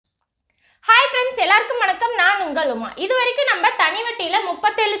எல்லாருக்கும் வணக்கம். நான் உங்கள் உமா. இதுவரைக்கும் நம்ம தனிவட்டியில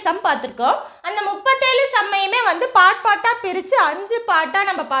 37 சம் பார்த்துருக்கோம். அந்த 37 சம்மையுமே பார்ட்டா பிரித்து 5 பார்ட்டாக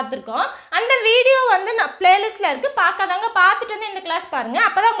நம்ம பார்த்துருக்கோம். அந்த வீடியோ நான் பிளேலிஸ்ட்டில் இருக்குது, பார்க்காதவங்க பார்த்துட்டு இந்த கிளாஸ் பாருங்கள்.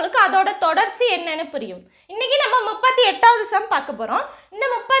 அப்போ தான் உங்களுக்கு அதோட தொடர்ச்சி என்னன்னு புரியும். இன்றைக்கி நம்ம 38வது சம் பார்க்க போகிறோம். இந்த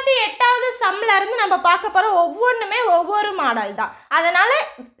 38வது சம்மில் இருந்து நம்ம பார்க்க போகிற ஒவ்வொன்றுமே ஒவ்வொரு மாடல் தான். அதனால்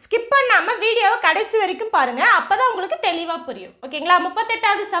ஸ்கிப் பண்ணாமல் வீடியோவை கடைசி வரைக்கும் பாருங்கள். அப்போ தான் உங்களுக்கு தெளிவாக புரியும். ஓகேங்களா?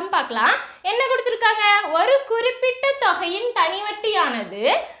 38வது சம் பார்க்கலாம். என்ன கொடுத்துருக்காங்க? ஒரு குறிப்பிட்ட தொகையின் தனிவட்டியானது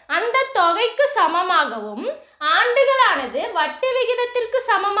அந்த தொகைக்கு சமமாகவும் ஆண்டுகளானது வட்டி விகிதத்திற்கு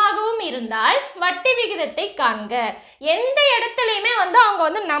சமமாகவும் இருந்தால் வட்டி விகிதத்தை காண்க. எந்த இடத்துலையுமே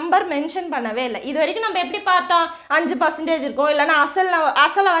அவங்க நம்பர் மென்ஷன் பண்ணவே இல்லை. இது வரைக்கும் நம்ம எப்படி பார்த்தோம்? 5% இருக்கும், இல்லைன்னா அசலை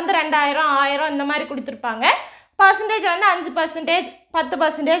 2000 1000 இந்த மாதிரி கொடுத்துருப்பாங்க. பர்சன்டேஜ் 5%,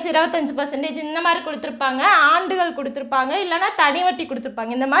 10%, 25% இந்த மாதிரி கொடுத்துருப்பாங்க. ஆண்டுகள் கொடுத்துருப்பாங்க, இல்லைனா தனிவட்டி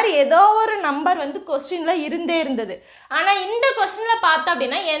கொடுத்துருப்பாங்க. இந்த மாதிரி ஏதோ ஒரு நம்பர் கொஸ்டினில் இருந்தே இருந்தது. ஆனால் இந்த கொஸ்டினில் பார்த்தோம்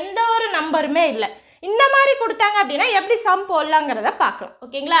அப்படின்னா எந்த ஒரு நம்பருமே இல்லை. இந்த மாதிரி கொடுத்தாங்க அப்படின்னா எப்படி சம் போடலாங்கிறத பார்க்கலாம்.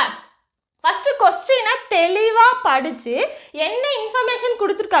 ஓகேங்களா? ஃபஸ்ட்டு கொஸ்டினை தெளிவாக படித்து என்ன இன்ஃபர்மேஷன்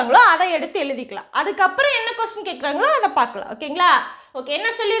கொடுத்துருக்காங்களோ அதை எடுத்து எழுதிக்கலாம். அதுக்கப்புறம் என்ன கொஸ்டின் கேட்குறாங்களோ அதை பார்க்கலாம். ஓகேங்களா? ஓகே, என்ன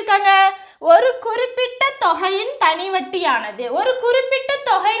சொல்லியிருக்காங்க? ஒரு குறிப்பிட்ட தொகையின் தனிவட்டியானது. ஒரு குறிப்பிட்ட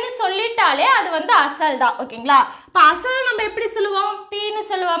தொகைன்னு சொல்லிட்டாலே அது அசல் தான். ஓகேங்களா? இப்போ அசல் நம்ம எப்படி சொல்லுவோம்? பீன்னு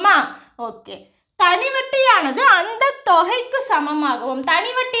சொல்லுவோமா? ஓகே, தனிவட்டியானது அந்த தொகைக்கு சமமாகவும்.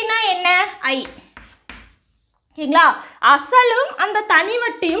 தனிவட்டினா என்ன? ஐ. ஓகேங்களா? அசலும் அந்த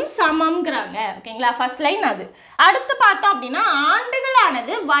தனிவட்டியும் சமம்ங்கிறாங்க. ஓகேங்களா? ஃபர்ஸ்ட் லைன் அது. அடுத்து பார்த்தோம் அப்படின்னா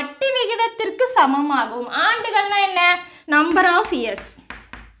ஆண்டுகளானது வட்டி விகிதத்திற்கு சமமாகும். ஆண்டுகள்னா என்ன? Number of years.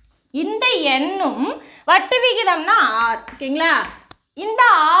 இந்த எண்ணும் வட்டி விகிதம்னா R. ஓகேங்களா? இந்த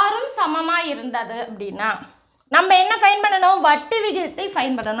ஆறும் சமமாக இருந்தது அப்படின்னா நம்ம என்ன ஃபைன் பண்ணணும்? வட்டி விகிதத்தை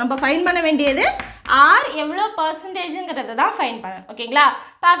ஃபைன் பண்ணணும். நம்ம ஃபைன் பண்ண வேண்டியது R எவ்வளோ பர்சன்டேஜுங்கிறத தான் ஃபைன் பண்ணணும். ஓகேங்களா?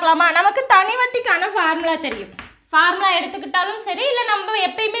 பார்க்கலாமா? நமக்கு தனிவட்டிக்கான ஃபார்முலா தெரியும். ஃபார்முலா எடுத்துக்கிட்டாலும் சரி, இல்லை நம்ம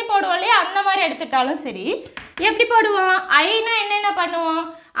எப்பயுமே போடுவோம் இல்லையா, அந்த மாதிரி எடுத்துக்கிட்டாலும் சரி. எப்படி போடுவோம்? ஐனா என்னென்ன பண்ணுவோம்?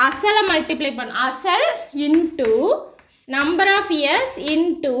 அசலை மல்டிப்ளை பண்ணுவோம். அசல் into number of years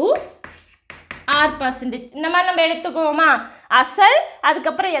into R percentage. இந்த மாதிரி நம்ம எடுத்துக்குவோமா? அசல்,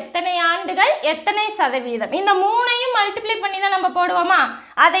 அதுக்கப்புறம் எத்தனை ஆண்டுகள், எத்தனை சதவீதம், இந்த மூணையும் மல்டிப்ளை பண்ணி தான் நம்ம போடுவோமா?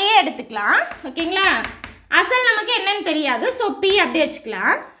 அதையே எடுத்துக்கலாம். ஓகேங்களா? அசல் நமக்கு என்னன்னு தெரியாது, ஸோ பி அப்படி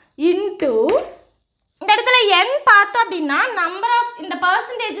வச்சுக்கலாம். இன்ட்டு இந்த இடத்துல என் பார்த்தோம் அப்படின்னா நம்பர் ஆஃப் இந்த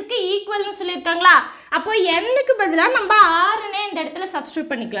பர்சன்டேஜுக்கு ஈக்குவல்னு சொல்லியிருக்காங்களா? அப்போ எண்ணுக்கு பதிலாக நம்ம ஆறுனே இந்த இடத்துல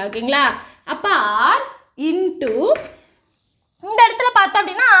சப்ஸ்டியூட் பண்ணிக்கலாம். ஓகேங்களா? அப்போ ஆர் இன்ட்டு இந்த இடத்துல பார்த்தோம்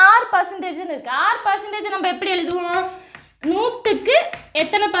அப்படின்னா R% இருக்குது. R% நம்ம எப்படி எழுதுவோம்? 100க்கு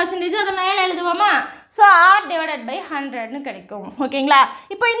எத்தனை பர்சன்டேஜோ அதை மேலே எழுதுவோமா? ஸோ R/100ன்னு கிடைக்கும். ஓகேங்களா?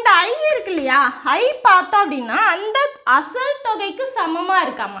 இப்போ இந்த ஐ இருக்கு இல்லையா, ஐ பார்த்தோம் அப்படின்னா அந்த அசல் தொகைக்கு சமமாக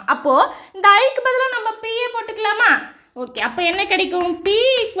இருக்காமா. அப்போது இந்த ஐக்கு பதிலாக நம்ம பிஏ போட்டுக்கலாமா? ஓகே, அப்போ என்ன கிடைக்கும்? P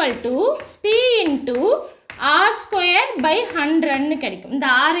 = P × R²/100ன்னு கிடைக்கும். இந்த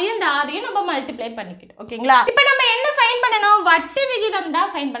ஆரையும் நம்ம மல்டிப்ளை பண்ணிக்கிட்டோம். ஓகேங்களா? இப்போ நம்ம என்ன ஃபைன் பண்ணணும்? வட்டி விகிதம் தான்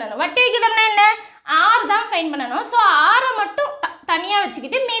ஃபைன் பண்ணணும். வட்டி விகிதம்னா என்ன? ஆர் தான் ஃபைன் பண்ணணும். ஸோ ஆரை மட்டும் தனியாக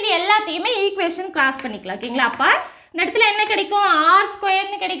வச்சுக்கிட்டு மீதி எல்லாத்தையுமே ஈக்குவேஷன் கிராஸ் பண்ணிக்கலாம். ஓகேங்களா? அப்போ இந்த இடத்துல என்ன கிடைக்கும்?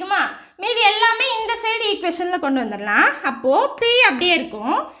 R² கிடைக்குமா? மீதி எல்லாமே இந்த சைடு ஈக்குவேஷனில் கொண்டு வந்துடலாம். அப்போது P அப்படியே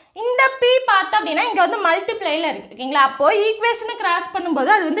இருக்கும். இந்த P பார்த்தோம் அப்படின்னா இங்கே மல்டிப்ளைல இருக்குது. ஓகேங்களா? அப்போது ஈக்குவேஷனை கிராஸ்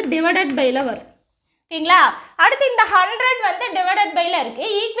பண்ணும்போது அது டிவைடட் பையில் வரும். ஓகேங்களா? அடுத்து இந்த 100 டிவைடட் பையில்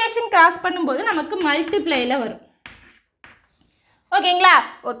இருக்குது. ஈக்குவேஷன் கிராஸ் பண்ணும்போது நமக்கு மல்டிப்ளையில் வரும். ஓகேங்களா?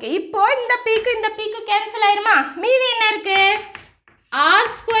 ஓகே, இப்போ இந்த பீக்கு கேன்சல் ஆயிருமா? மீதி என்ன இருக்குது?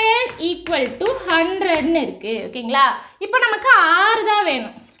 R² = 100ன்னு இருக்குது. ஓகேங்களா? இப்போ நமக்கு R தான்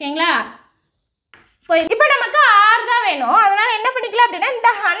வேணும். ஓகேங்களா? இப்போ நமக்கு R தான் வேணும். அதனால் என்ன பண்ணிக்கலாம் அப்படின்னா இந்த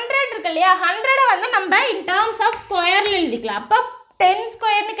 100 இருக்கு இல்லையா, 100 நம்ம இன் டேர்ம்ஸ் ஆஃப் ஸ்கொயரில் எழுதிக்கலாம். அப்போ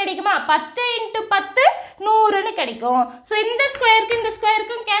 10² கிடைக்குமா? 10 × 10 100ன்னு கிடைக்கும். ஸோ இந்த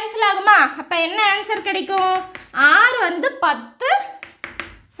ஸ்கொயருக்கும் கேன்சல் ஆகுமா? அப்போ என்ன ஆன்சர் கிடைக்கும்? R 10%.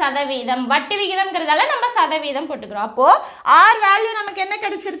 வட்டி விகிதம்ங்கிறதால நம்ம சதவீதம் போட்டுக்கிறோம். அப்போது R வேல்யூ நமக்கு என்ன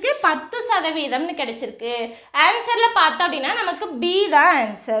கிடைச்சிருக்கு? 10%ன்னு கிடைச்சிருக்கு. ஆன்சரில் பார்த்தோம் அப்படின்னா நமக்கு B தான்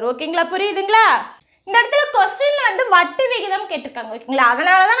ஆன்சர். ஓகேங்களா? புரியுதுங்களா? இந்த இடத்துல கொஸ்டின்ல வட்டி விகிதம் கேட்டிருக்காங்க. ஓகேங்களா?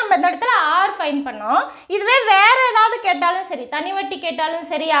 அதனால தான் நம்ம இந்த இடத்துல ஆர் ஃபைன் பண்ணோம். இதுவே வேற ஏதாவது கேட்டாலும் சரி, தனிவட்டி கேட்டாலும்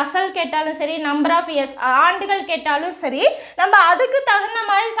சரி, அசல் கேட்டாலும் சரி, நம்பர் ஆஃப் இயர்ஸ் ஆண்டுகள் கேட்டாலும் சரி, நம்ம அதுக்கு தகுந்த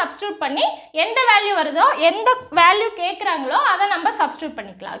மாதிரி சப்ஸ்டியூட் பண்ணி எந்த வேல்யூ வருதோ எந்த வேல்யூ கேட்குறாங்களோ அதை நம்ம சப்ஸ்டியூட்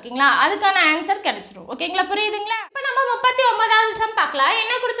பண்ணிக்கலாம் ஓகேங்களா அதுக்கான ஆன்சர் கிடைச்சிரும் ஓகேங்களா புரியுதுங்களா இப்போ நம்ம 39வது சம் பார்க்கலாம்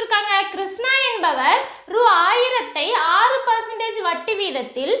என்ன கொடுத்துருக்காங்க கிருஷ்ணா என்பவர் ரூ.1000 6% வட்டி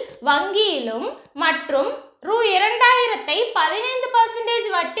வீதத்தில் வங்கியிலும் மற்றும் ரூ.2000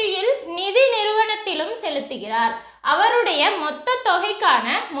 15% வட்டியில் நிதி நிறுவனத்திலும் செலுத்துகிறார் அவருடைய மொத்த தொகைக்கான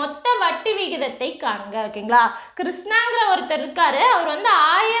மொத்த வட்டி விகிதத்தை காண்க ஓகேங்களா கிருஷ்ணாங்கிற ஒருத்தர் இருக்காரு அவர் வந்து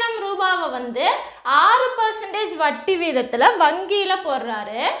 1000 ரூபாவை வந்து 6% வட்டி வீதத்தில் வங்கியில்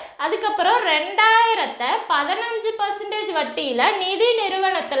போடுறாரு அதுக்கப்புறம் 2000 15% வட்டியில் நிதி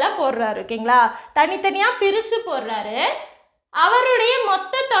நிறுவனத்தில் போடுறாரு ஓகேங்களா தனித்தனியாக பிரித்து போடுறாரு அவருடைய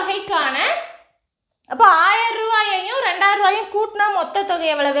மொத்த தொகைக்கான அப்போ 1000 ரூபாயையும் 2000 ரூபாயும் கூட்டினா மொத்த தொகை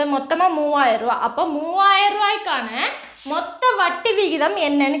எவ்வளவு மொத்தமாக 3000 ரூபா அப்போ 3000 ரூபாய்க்கான மொத்த வட்டி விகிதம்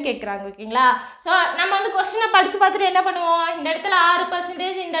என்னன்னு கேட்குறாங்க ஓகேங்களா ஸோ நம்ம வந்து கொஸ்டினை படித்து பார்த்துட்டு என்ன பண்ணுவோம் இந்த இடத்துல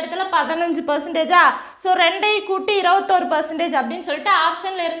 6% இந்த இடத்துல 15%ஆ ஸோ ரெண்டையும் கூட்டி 21% அப்படின்னு சொல்லிட்டு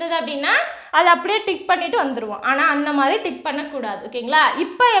ஆப்ஷனில் இருந்தது அப்படின்னா அதை அப்படியே டிக் பண்ணிட்டு வந்துடுவோம் ஆனால் அந்த மாதிரி டிக் பண்ணக்கூடாது ஓகேங்களா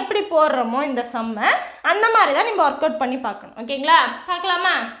இப்போ எப்படி போடுறோமோ இந்த சம்மை அந்த மாதிரி தான் நம்ம ஒர்க் அவுட் பண்ணி பார்க்கணும் ஓகேங்களா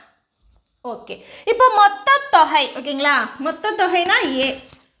பார்க்கலாமா ஓகே இப்போ மொத்த தொகை ஓகேங்களா மொத்த தொகைனா ஏ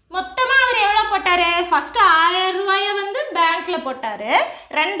மொத்தமாக அவர் எவ்வளோ போட்டார் ஃபஸ்ட்டு 1000 ரூபாயை வந்து பேங்க்கில் போட்டார்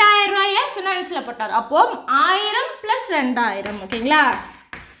 2000 ரூபாயை ஃபினான்ஸில் போட்டார் அப்போது 1000 + 2000 ஓகேங்களா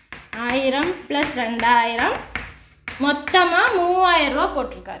 1000 + 2000 மொத்தமாக 3000 ரூபா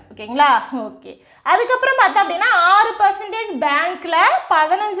போட்டிருக்காரு ஓகேங்களா ஓகே அதுக்கப்புறம் பார்த்தா அப்படின்னா 6% பேங்க்கில்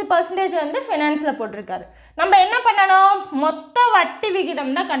 15% வந்து ஃபினான்ஸில் போட்டிருக்காரு நம்ம என்ன பண்ணணும் மொத்த வட்டி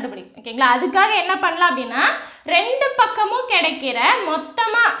விகிதம் தான் கண்டுபிடிக்கும் ஓகேங்களா அதுக்காக என்ன பண்ணலாம் அப்படின்னா ரெண்டு பக்கமும் கிடைக்கிற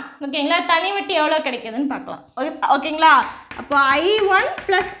மொத்தமாக ஓகேங்களா தனி வட்டி எவ்வளோ கிடைக்குதுன்னு பார்க்கலாம் ஓகேங்களா அப்போ I1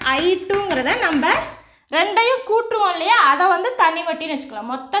 + I2ங்கிறத நம்ம ரெண்டையும் கூட்டுருவோம் இல்லையா அதை வந்து தனி வட்டின்னு வச்சுக்கலாம்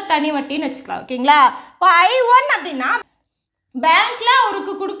மொத்த தனி வட்டின்னு வச்சுக்கலாம் ஓகேங்களா இப்போ I1 அப்படின்னா பேங்க்கில்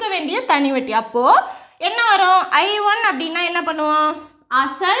அவருக்கு கொடுக்க வேண்டிய தனி வட்டி அப்போது என்ன வரும் I1 அப்படின்னா என்ன பண்ணுவோம்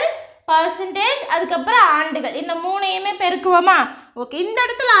அசல் பர்சன்டேஜ் அதுக்கப்புறம் ஆண்டுகள் இந்த மூணையுமே பெருக்குவோமா ஓகே இந்த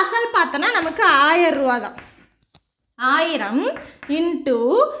இடத்துல அசல் பார்த்தோன்னா நமக்கு 1000 ரூபா தான் 1000 இன்ட்டு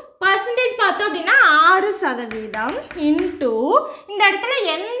பர்சன்டேஜ் பார்த்தோம் அப்படின்னா 6% இன்ட்டு இந்த இடத்துல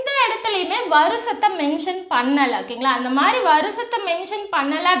எந்த இடத்துலையுமே வருஷத்தை மென்ஷன் பண்ணலை ஓகேங்களா அந்த மாதிரி வருஷத்தை மென்ஷன்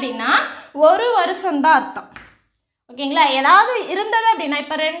பண்ணலை அப்படின்னா ஒரு வருஷம்தான் அர்த்தம் ஓகேங்களா ஏதாவது இருந்தது அப்படின்னா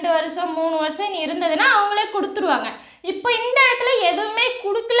இப்போ 2 வருஷம் 3 வருஷம் இருந்ததுன்னா அவங்களே கொடுத்துருவாங்க இப்போ இந்த இடத்துல எதுவுமே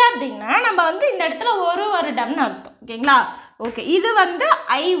கொடுக்கல அப்படின்னா நம்ம வந்து இந்த இடத்துல ஒரு வருடம்னு அர்த்தம் ஓகேங்களா ஓகே இது வந்து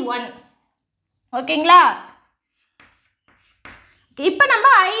I1 ஓகேங்களா இப்போ நம்ம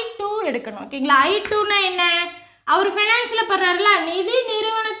I2 எடுக்கணும் ஓகேங்களா I2னா என்ன அவர் ஃபினான்ஸில் போடுறாருல நிதி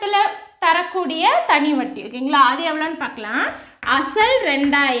நிறுவனத்தில் தரக்கூடிய தனி வட்டி ஓகேங்களா அது எவ்வளோன்னு பார்க்கலாம் அசல்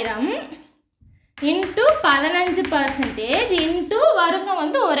 2000 இன்ட்டு 15% இன்ட்டு வருஷம்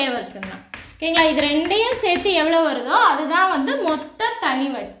வந்து ஒரே வருஷம் தான் ஓகேங்களா இது ரெண்டையும் சேர்த்து எவ்வளோ வருதோ அதுதான் வந்து மொத்த தனி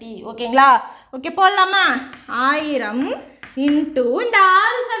வட்டி ஓகேங்களா ஓகே போடலாமா 1000 இன்ட்டு இந்த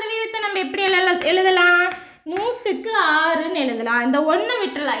 6% நம்ம எப்படி எழுதலாம் 100க்கு 6ன்னு எழுதலாம் இந்த 1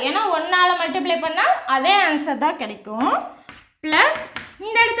 விட்டுறலாம் ஏன்னா 1ஆல் மல்டிப்ளை பண்ணால் அதே ஆன்சர் தான் கிடைக்கும் ப்ளஸ்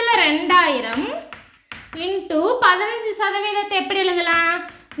இந்த இடத்துல 2000 இன்ட்டு 15% எப்படி எழுதலாம்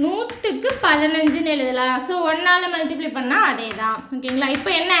 100க்கு 15ன்னு எழுதலாம் ஸோ 1ஆல் மல்டிப்ளை பண்ணால் அதே தான் ஓகேங்களா இப்போ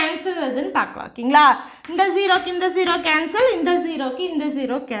என்ன ஆன்சர் வருதுன்னு பார்க்கலாம் ஓகேங்களா இந்த 0க்கு இந்த 0 கேன்சல் இந்த 0க்கு இந்த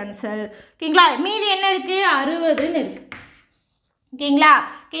 0 கேன்சல் ஓகேங்களா மீதி என்ன இருக்குது 60ன்னு இருக்குது ஓகேங்களா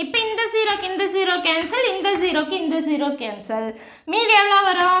இப்போ இந்த 0க்கு இந்த 0 கேன்சல் இந்த 0க்கு இந்த 0 கேன்சல் மீதி எவ்வளோ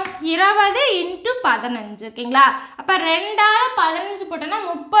வரும் 20 இன்ட்டு 15 ஓகேங்களா அப்போ 2ஆல் 15 போட்டோன்னா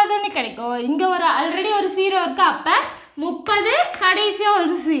 30ன்னு கிடைக்கும் இங்கே ஒரு ஆல்ரெடி ஒரு 0 இருக்குது அப்போ 30 கடைசியாக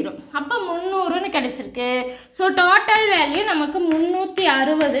ஒரு 0 அப்போ 300ன்னு கிடைச்சிருக்கு ஸோ டோட்டல் வேல்யூ நமக்கு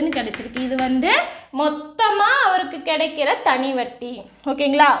 360ன்னு கிடைச்சிருக்கு இது வந்து மொத்தமாக அவருக்கு கிடைக்கிற தனி வட்டி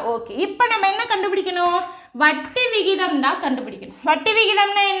ஓகேங்களா ஓகே இப்போ நம்ம என்ன கண்டுபிடிக்கணும் வட்டி விகிதம் தான் கண்டுபிடிக்கணும் வட்டி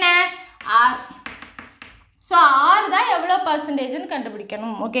விகிதம்னா என்ன R ஸோ R தான் எவ்வளோ பர்சன்டேஜ்னு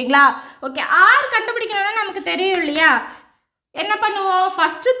கண்டுபிடிக்கணும் ஓகேங்களா ஓகே R கண்டுபிடிக்கணும்னா நமக்கு தெரியும் இல்லையா என்ன பண்ணுவோம்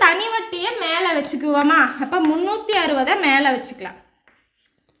ஃபஸ்ட்டு தனி வட்டியை மேலே வச்சுக்குவோமா அப்போ 360 மேலே வச்சுக்கலாம்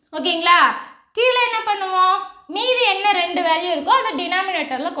ஓகேங்களா கீழே என்ன பண்ணுவோம் மீதி என்ன 2 வேல்யூ இருக்கோ அதை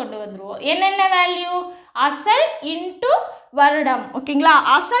டினாமினேட்டரில் கொண்டு வந்துடுவோம் என்னென்ன வேல்யூ அசல் இன்ட்டு வருடம் ஓகேங்களா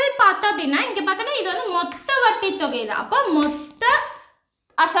அசல் பார்த்தோம் அப்படின்னா இங்கே பார்த்தோன்னா இது வந்து மொத்த வட்டி தொகை தான் அப்போ மொத்த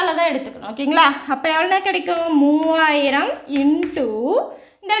அசலை தான் எடுத்துக்கணும் ஓகேங்களா அப்போ எவ்வளோ கிடைக்கும் 3000 இன்ட்டு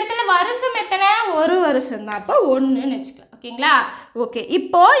இந்த இடத்துல வருஷம் எத்தனை ஒரு வருஷம் தான் அப்போ 1ன்னு வச்சுக்கலாம் ஓகேங்களா ஓகே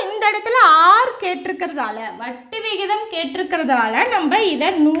இப்போ இந்த இடத்துல ஆர் கேட்டிருக்கிறதால வட்டி விகிதம் கேட்டிருக்கிறதால நம்ம இதை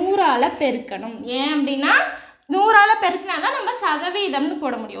 100ஆல் பெருக்கணும் ஏன் அப்படின்னா 100ஆல் பெருக்கினா தான் நம்ம சதவீதம்னு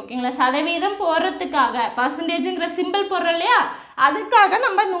போட முடியும் ஓகேங்களா சதவீதம் போடுறதுக்காக பர்சன்டேஜுங்கிற சிம்பிள் போடுறோம் இல்லையா அதுக்காக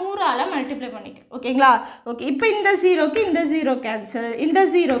நம்ம 100ஆல் மல்டிப்ளை பண்ணிக்கிறோம் ஓகேங்களா ஓகே இப்போ இந்த ஜீரோக்கு இந்த ஜீரோ கேன்சல் இந்த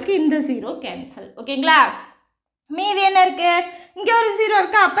ஜீரோக்கு இந்த ஜீரோ கேன்சல் ஓகேங்களா மீதி என்ன இருக்குது இங்கே ஒரு ஜீரோ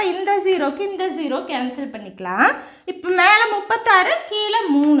இருக்குது அப்போ இந்த ஜீரோக்கு இந்த ஜீரோ கேன்சல் பண்ணிக்கலாம் இப்போ மேலே 36 கீழே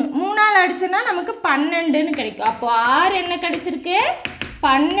 3ஆல் அடிச்சோன்னா நமக்கு 12ன்னு கிடைக்கும் அப்போது ஆர் என்ன கிடைச்சிருக்கு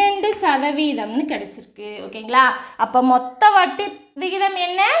 12% கிடைச்சிருக்கு ஓகேங்களா அப்போ மொத்த வட்டி விகிதம்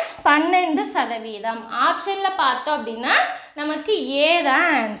என்ன 12% ஆப்ஷனில் பார்த்தோம் அப்படின்னா நமக்கு ஏ தான்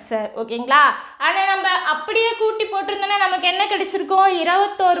ஆன்சர் ஓகேங்களா ஆனால் நம்ம அப்படியே கூட்டி போட்டிருந்தோன்னா நமக்கு என்ன கிடைச்சிருக்கும்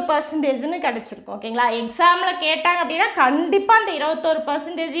 21%ன்னு கிடைச்சிருக்கும் ஓகேங்களா எக்ஸாமில் கேட்டாங்க அப்படின்னா கண்டிப்பாக அந்த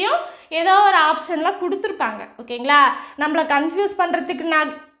 21%யும் ஏதோ ஒரு ஆப்ஷனில் கொடுத்துருப்பாங்க ஓகேங்களா நம்மளை கன்ஃபியூஸ்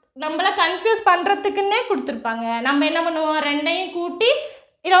பண்ணுறதுக்குன்னே கொடுத்துருப்பாங்க நம்ம என்ன பண்ணுவோம் ரெண்டையும் கூட்டி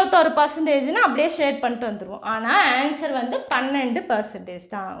 21%ன்னு அப்படியே ஷேட் பண்ணிட்டு வந்துடுவோம் ஆனால் ஆன்சர் வந்து 12%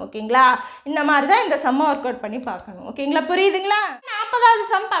 தான் ஓகேங்களா இந்த மாதிரி தான் இந்த சம்மை ஒர்க் அவுட் பண்ணி பார்க்கணும் ஓகேங்களா புரியுதுங்களா 40வது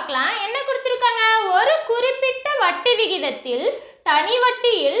சம் பார்க்கலாம் என்ன கொடுத்துருக்காங்க ஒரு குறிப்பிட்ட வட்டி விகிதத்தில் தனி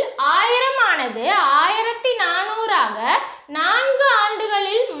வட்டியில் 1000 ஆனது 1400ஆக 4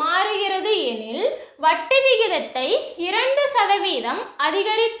 ஆண்டுகளில் மாறுகிறது எனில் வட்டி விகிதத்தை 2%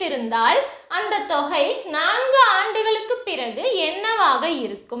 அதிகரித்திருந்தால் அந்த தொகை 4 ஆண்டுகளுக்கு பிறகு என்னவாக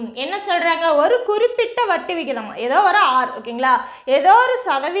இருக்கும் என்ன சொல்றாங்க ஒரு குறிப்பிட்ட வட்டி விகிதம் ஏதோ ஒரு ஆர் ஓகேங்களா ஏதோ ஒரு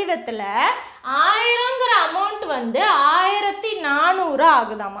சதவீதத்தில் 1000ங்கிற அமௌண்ட் வந்து 1400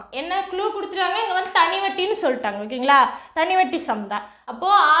 ஆகுதாமா என்ன க்ளூ கொடுத்துருவாங்க இங்கே வந்து தனி வட்டின்னு சொல்லிட்டாங்க ஓகேங்களா தனி வட்டி சம் தான்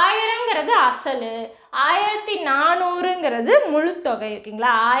அப்போது 1000ங்கிறது அசலு 1400ங்கிறது முழு தொகை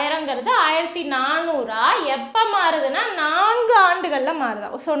ஓகேங்களா 1000ங்கிறது 1400 எப்போ மாறுதுன்னா 4 ஆண்டுகளில் மாறுதா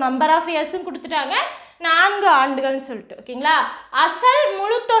ஸோ நம்பர் ஆஃப் இயர்ஸும் கொடுத்துட்டாங்க 4 ஆண்டுகள்னு சொல்லிட்டு ஓகேங்களா அசல்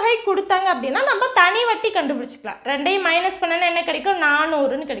முழு தொகை கொடுத்தாங்க அப்படின்னா நம்ம தனி வட்டி கண்டுபிடிச்சிக்கலாம் ரெண்டையும் மைனஸ் பண்ணனா என்ன கிடைக்கும்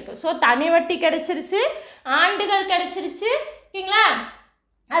 400ன்னு கிடைக்கும் ஸோ தனி வட்டி கிடைச்சிருச்சு ஆண்டுகள் கிடைச்சிருச்சு ஓகேங்களா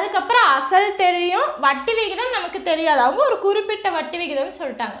அதுக்கப்புறம் அசல் தெரியும் வட்டி விகிதம் நமக்கு தெரியாது அவங்க ஒரு குறிப்பிட்ட வட்டி விகிதம்னு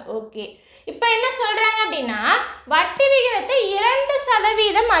சொல்லிட்டாங்க ஓகே இப்போ என்ன சொல்கிறாங்க அப்படின்னா வட்டி விகிதத்தை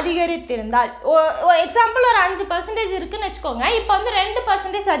 2% அதிகரித்திருந்தால் எக்ஸாம்பிள் ஒரு 5% இருக்குன்னு வச்சுக்கோங்க இப்போ வந்து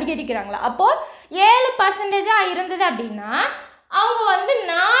 2% அதிகரிக்கிறாங்களா அப்போது 7% இருந்தது அப்படின்னா அவங்க வந்து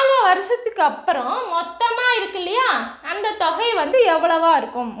 4 வருஷத்துக்கு அப்புறம் மொத்தமாக இருக்கு இல்லையா அந்த தொகை வந்து எவ்வளவா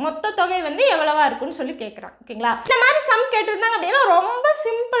இருக்கும் மொத்த தொகை வந்து எவ்வளவா இருக்கும்னு சொல்லி கேட்குறாங்க ஓகேங்களா இந்த மாதிரி சம் கேட்டிருந்தாங்க அப்படின்னா ரொம்ப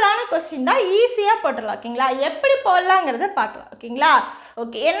சிம்பிளான கொஸ்டின் தான் ஈஸியாக போட்டுடலாம் ஓகேங்களா எப்படி போடலாங்கிறத பார்க்கலாம் ஓகேங்களா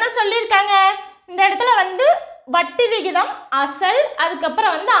ஓகே என்ன சொல்லியிருக்காங்க இந்த இடத்துல வந்து வட்டி விகிதம் அசல்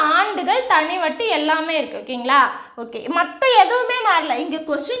அதுக்கப்புறம் வந்து ஆண்டுகள் தனி வட்டி எல்லாமே இருக்குது ஓகேங்களா ஓகே மற்ற எதுவுமே மாறல இங்கே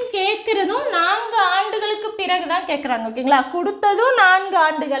கொஸ்டின் கேட்குறதும் 4 ஆண்டுகளுக்கு பிறகு தான் கேட்குறாங்க ஓகேங்களா கொடுத்ததும் 4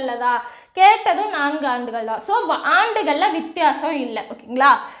 ஆண்டுகளில் தான் கேட்டதும் 4 ஆண்டுகள் தான் ஸோ ஆண்டுகளில் வித்தியாசம் இல்லை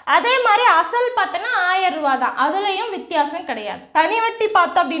ஓகேங்களா அதே மாதிரி அசல் பார்த்தோன்னா 1000 ரூபா தான் அதுலேயும் வித்தியாசம் கிடையாது தனி வட்டி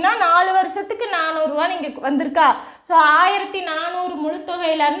பார்த்தோம் அப்படின்னா 4 வருஷத்துக்கு 400 ரூபா நீங்கள் வந்திருக்கா ஸோ 1400 முழு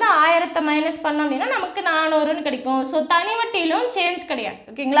தொகையிலேருந்து 1000 மைனஸ் பண்ணோம் அப்படின்னா நமக்கு 400ன்னு கிடைக்கும் ஸோ தனி வட்டியிலும் சேஞ்ச் கிடையாது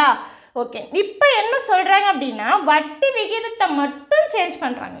ஓகேங்களா ஓகே இப்போ என்ன சொல்கிறாங்க அப்படின்னா வட்டி விகிதத்தை மட்டும் சேஞ்ச்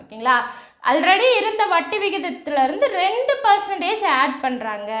பண்ணுறாங்க ஓகேங்களா ஆல்ரெடி இருந்த வட்டி விகிதத்துலேருந்து 2% ஆட்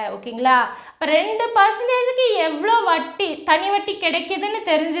பண்ணுறாங்க ஓகேங்களா இப்போ 2%க்கு எவ்வளோ வட்டி தனி வட்டி கிடைக்குதுன்னு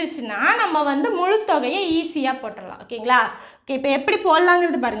தெரிஞ்சிச்சுன்னா நம்ம வந்து முழு தொகையை ஈஸியாக போட்டுடலாம் ஓகேங்களா ஓகே இப்போ எப்படி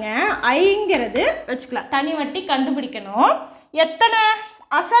போடலாங்கிறது பாருங்கள் ஐங்கிறது வச்சுக்கலாம் தனி வட்டி கண்டுபிடிக்கணும் எத்தனை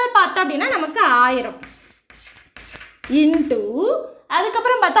அசல் பார்த்தோம் அப்படின்னா நமக்கு 1000 இன்ட்டு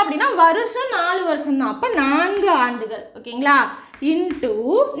அதுக்கப்புறம் பார்த்தோம் அப்படின்னா வருஷம் 4 வருஷம் தான் அப்போ 4 ஆண்டுகள் ஓகேங்களா இன்ட்டு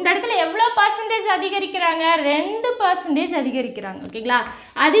இந்த இடத்துல எவ்வளோ பர்சன்டேஜ் அதிகரிக்கிறாங்க 2% அதிகரிக்கிறாங்க ஓகேங்களா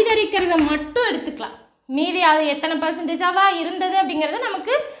அதிகரிக்கிறத மட்டும் எடுத்துக்கலாம் மீதி அது எத்தனை பர்சன்டேஜாவா இருந்தது அப்படிங்கிறது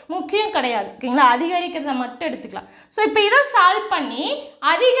நமக்கு முக்கியம் கிடையாது ஓகேங்களா அதிகரிக்கிறத மட்டும் எடுத்துக்கலாம் ஸோ இப்போ இதை சால்வ் பண்ணி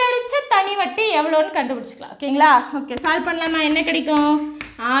அதிகரித்த தனி வட்டி எவ்வளோன்னு கண்டுபிடிச்சிக்கலாம் ஓகேங்களா ஓகே சால்வ் பண்ணலாமா என்ன கிடைக்கும்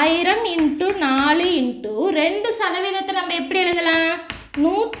 1000 இன்ட்டு 4 இன்ட்டு 2% நம்ம எப்படி எழுதலாம்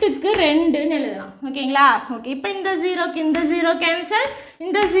 100க்கு 2ன்னு எழுதலாம் ஓகேங்களா ஓகே இப்போ இந்த ஜீரோக்கு இந்த ஜீரோ கேன்சல்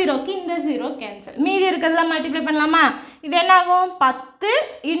இந்த ஜீரோக்கு இந்த ஜீரோ கேன்சல் மீதி இருக்கிறதுலாம் மல்டிப்ளை பண்ணலாமா இது என்ன ஆகும் 10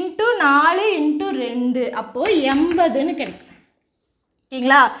 இன்ட்டு 4 இன்ட்டு 2 அப்போது 80ன்னு கிடைக்கும்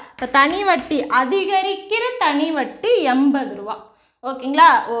ஓகேங்களா இப்போ தனி வட்டி அதிகரிக்கிற தனி வட்டி 80 ரூபா ஓகேங்களா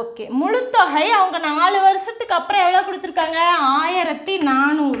ஓகே முழு தொகை அவங்க 4 வருஷத்துக்கு அப்புறம் எவ்வளோ கொடுத்துருக்காங்க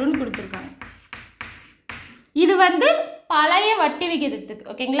 1400ன்னு கொடுத்துருக்காங்க இது வந்து பழைய வட்டி விகிதத்துக்கு.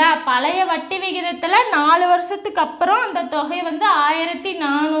 ஓகேங்களா, பழைய வட்டி விகிதத்தில் 4 வருஷத்துக்கு அப்புறம் அந்த தொகை வந்து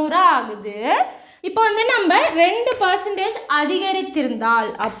 1400 ஆகுது. இப்போ வந்து நம்ம 2% அதிகரித்திருந்தால்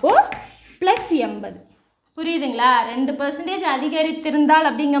அப்போது +80. புரியுதுங்களா, 2% அதிகரித்திருந்தால்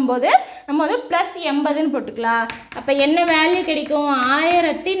அப்படிங்கும்போது நம்ம வந்து +80ன்னு போட்டுக்கலாம். அப்போ என்ன வேல்யூ கிடைக்கும்?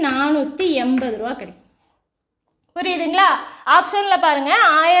 1480 ரூபா கிடைக்கும். புரியுதுங்களா, ஆப்ஷனில் பாருங்கள்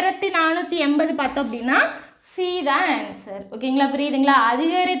 1480 பார்த்தோம் அப்படின்னா சி தான் ஆன்சர். ஓகேங்களா, புரியுதுங்களா,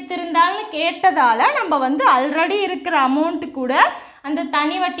 அதிகரித்திருந்தால்னு கேட்டதால் நம்ம வந்து ஆல்ரெடி இருக்கிற அமௌண்ட்டு கூட அந்த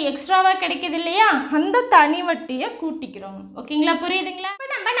தனி வட்டி எக்ஸ்ட்ராவாக கிடைக்கிது இல்லையா, அந்த தனி வட்டியை கூட்டிக்கிறோம். ஓகேங்களா, புரியுதுங்களா. இப்போ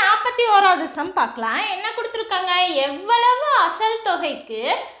நம்ம 41வது சம் பார்க்கலாம். என்ன கொடுத்துருக்காங்க? எவ்வளவு அசல் தொகைக்கு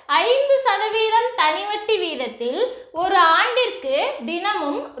 5% தனி வட்டி வீதத்தில் ஒரு ஆண்டிற்கு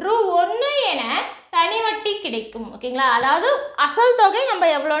தினமும் ரூ. 1 என தனி வட்டி கிடைக்கும். ஓகேங்களா, அதாவது அசல் தொகை நம்ம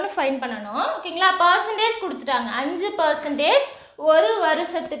எவ்வளோன்னு ஃபைன் பண்ணணும். ஓகேங்களா, பர்சன்டேஜ் கொடுத்துட்டாங்க. 5% ஒரு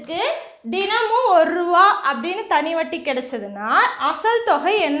வருஷத்துக்கு தினமும் ₹1 அப்படின்னு தனி வட்டி கிடைச்சதுன்னா அசல்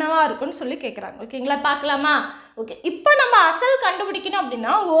தொகை என்னவா இருக்குன்னு சொல்லி கேட்குறாங்க. ஓகேங்களா, பார்க்கலாமா? ஓகே, இப்போ நம்ம அசல் கண்டுபிடிக்கணும்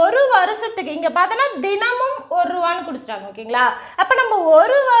அப்படின்னா ஒரு வருஷத்துக்கு இங்கே பார்த்தோன்னா தினமும் ₹1 கொடுத்துட்டாங்க. ஓகேங்களா, அப்போ நம்ம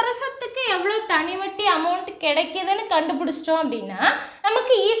ஒரு வருஷத்துக்கு எவ்வளோ தனி வட்டி அமௌண்ட் கிடைக்கிதுன்னு கண்டுபிடிச்சிட்டோம் அப்படின்னா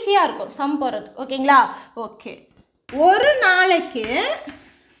நமக்கு ஈஸியாக இருக்கும் சம் போகிறது. ஓகேங்களா, ஓகே, ஒரு நாளைக்கு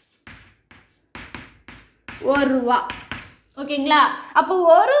 ₹1. ஓகேங்களா, அப்போ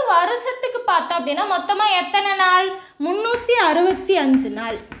ஒரு வருஷத்துக்கு பார்த்தோம் அப்படின்னா மொத்தமாக எத்தனை நாள்? 365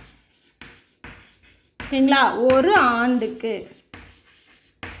 நாள். ஓகேங்களா, ஒரு ஆண்டுக்கு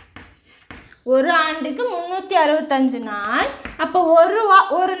 365 நாள். அப்போ ₹1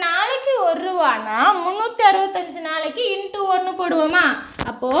 ஒரு நாளைக்கு ₹1னா 365 நாளைக்கு × 1 போடுவோமா?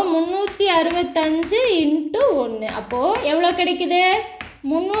 அப்போது 365 × 1 அப்போது எவ்வளோ கிடைக்குது?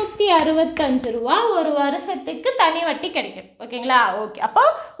 365 ரூபா ஒரு வருஷத்துக்கு தனி வட்டி கிடைக்கும். ஓகேங்களா, ஓகே, அப்போ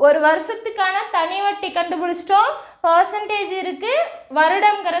ஒரு வருஷத்துக்கான தனி வட்டி கண்டுபிடிச்சிட்டோம். பர்சன்டேஜ் இருக்குது,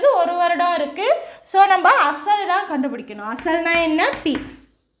 வருடங்கிறது ஒரு வருடம் இருக்குது. ஸோ நம்ம அசல் தான் கண்டுபிடிக்கணும். அசல்னா என்ன? பி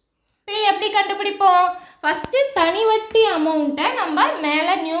எப்படி கண்டுபிடிப்போம்? ஃபஸ்ட்டு தனி வட்டி அமௌண்ட்டை நம்ம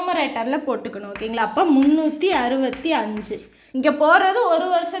மேலே நியூமரேட்டரில் போட்டுக்கணும். ஓகேங்களா, அப்போ 365 இங்கே போடுறது ஒரு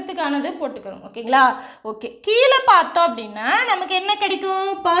வருஷத்துக்கானது போட்டுக்கிறோம். ஓகேங்களா, ஓகே, கீழே பார்த்தோம் அப்படின்னா நமக்கு என்ன கிடைக்கும்?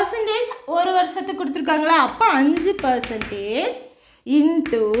 பர்சன்டேஜ் ஒரு வருஷத்துக்கு கொடுத்துருக்காங்களா, அப்போ 5%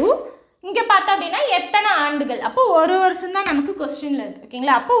 இன்ட்டு இங்கே பார்த்தோம் அப்படின்னா எத்தனை ஆண்டுகள், அப்போ ஒரு வருஷம் தான் நமக்கு கொஸ்டினில் இருக்குது.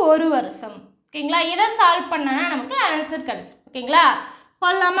 ஓகேங்களா, அப்போ ஒரு வருஷம். ஓகேங்களா, இதை சால்வ் பண்ணனா நமக்கு ஆன்சர் கிடைச்சிடும். ஓகேங்களா,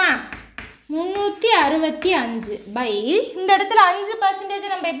 போடலாமா? 365 பை இந்த இடத்துல 5%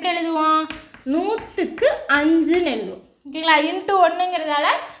 நம்ம எப்படி எழுதுவோம்? 100க்கு 5ன்னு எழுதுவோம். ஓகேங்களா, × 1ங்கிறதால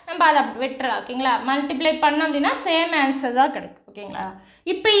நம்ம அதை வெட்டுறோம். ஓகேங்களா, மல்டிப்ளை பண்ணோம் அப்படின்னா சேம் ஆன்சர் தான் கிடைக்கும். ஓகேங்களா,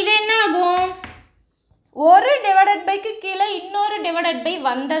 இப்போ இது என்ன ஆகும்? ஒரு டிவைடட் பைக்கு கீழே இன்னொரு டிவைடட் பை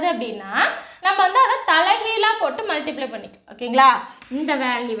வந்தது அப்படின்னா நம்ம வந்து அதை தலைகீழாக போட்டு மல்டிப்ளை பண்ணிக்கலாம். ஓகேங்களா, இந்த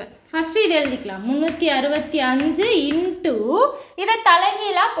வேல்யூவை ஃபஸ்ட்டு இது எழுதிக்கலாம். 365 இன்ட்டு இதை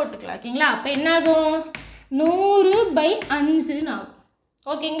தலைகீழாக போட்டுக்கலாம். ஓகேங்களா, அப்போ என்னாகும்? 100/5ன்னு ஆகும்.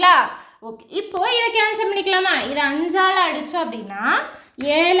 ஓகேங்களா, ஓகே, இப்போது இதை கேன்சல் பண்ணிக்கலாமா? இதை 5ஆல் அடித்தோம் அப்படின்னா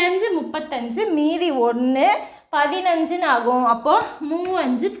 7 5 35 மீதி 1 15ன்னு ஆகும். அப்போது 3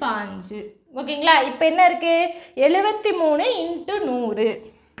 5 5. ஓகேங்களா, இப்போ என்ன இருக்குது? 73 × 100.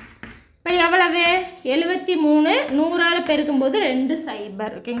 இப்போ எவ்வளவு? 73 100ஆல் பெருக்கும்போது 2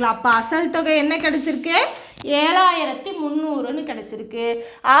 0. ஓகேங்களா, அப்போ அசல் தொகை என்ன கிடச்சிருக்கு? 7300ன்னு கிடச்சிருக்கு.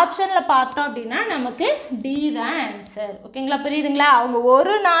 ஆப்ஷனில் பார்த்தோம் அப்படின்னா நமக்கு டி தான் ஆன்சர். ஓகேங்களா, புரியுதுங்களா? அவங்க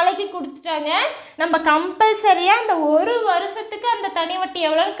ஒரு நாளைக்கு கொடுத்துட்டாங்க, நம்ம கம்பல்சரியாக அந்த ஒரு வருஷத்துக்கு அந்த தனி வட்டி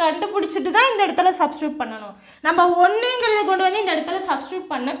எவ்வளோன்னு கண்டுபிடிச்சிட்டு தான் இந்த இடத்துல சப்ஸ்டியூட் பண்ணணும். நம்ம 1ங்கிறத கொண்டு வந்து இந்த இடத்துல சப்ஸ்டியூட்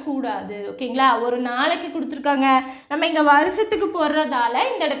பண்ணக்கூடாது. ஓகேங்களா, ஒரு நாளைக்கு கொடுத்துருக்காங்க, நம்ம இங்கே வருஷத்துக்கு போடுறதால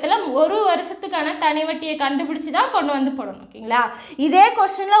இந்த இடத்துல ஒரு வருஷத்துக்கான தனி வட்டியை கண்டுபிடிச்சி தான் கொண்டு வந்து போடணும். ஓகேங்களா, இதே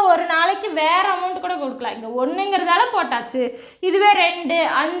கொஸ்டினில் ஒரு நாளைக்கு வேறு அமௌண்ட் கூட கொடுக்கலாம். இங்கே 1ங்கிறதால போட்டாச்சு. இதுவே 2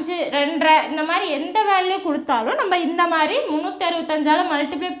 5 2.5 இந்த மாதிரி எந்த வேல்யூ கொடுத்தாலும் நம்ம இந்த மாதிரி 365ஆல்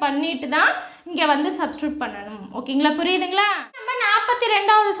மல்டிப்ளை பண்ணிட்டு தான் இங்கே வந்து சப்ஸ்டியூட் பண்ணணும். ஓகேங்களா, புரியுதுங்களா? நம்ம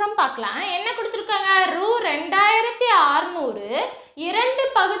 42வது சம் பார்க்கலாம். என்ன கொடுத்துருக்காங்க? ரூ. 2600 2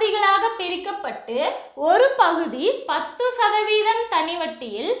 பகுதிகளாக பிரிக்கப்பட்டு ஒரு பகுதி 10% தனி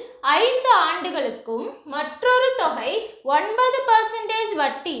வட்டியில் 5 ஆண்டுகளுக்கும் மற்றொரு தொகை 9%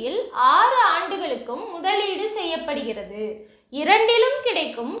 வட்டியில் 6 ஆண்டுகளுக்கும் முதலீடு செய்யப்படுகிறது. இரண்டிலும்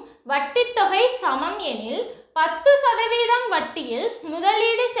கிடைக்கும் வட்டி தொகை சமம் எனில் 10% வட்டியில்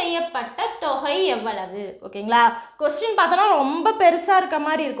முதலீடு செய்யப்பட்ட தொகை எவ்வளவு? ஓகேங்களா? கொஸ்டின் பார்த்தோன்னா ரொம்ப பெருசாக இருக்க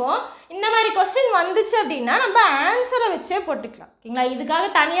மாதிரி இருக்கும். இந்த மாதிரி கொஸ்டின் வந்துச்சு அப்படின்னா நம்ம ஆன்சரை வச்சே போட்டுக்கலாம். ஓகேங்களா? இதுக்காக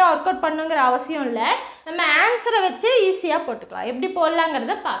தனியாக ஒர்க் அவுட் பண்ணுங்கிற அவசியம் இல்லை. நம்ம ஆன்சரை வச்சே ஈஸியாக போட்டுக்கலாம். எப்படி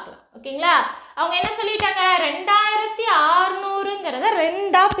போடலாங்கிறத பார்க்கலாம். ஓகேங்களா? அவங்க என்ன சொல்லிட்டாங்க, 2600ங்கிறத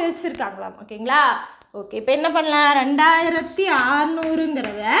 2ஆக பிரிச்சிருக்காங்களாம். ஓகேங்களா? ஓகே, இப்போ என்ன பண்ணலாம்,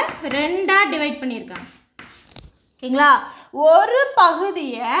 2600ங்கிறத 2ஆக டிவைட் பண்ணியிருக்காங்க. ஓகேங்களா? ஒரு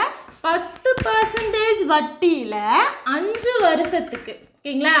பகுதியை 10% வட்டியில் 5 வருஷத்துக்கு.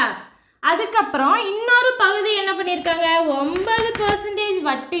 ஓகேங்களா? அதுக்கப்புறம் இன்னொரு பகுதி என்ன பண்ணியிருக்காங்க, 9%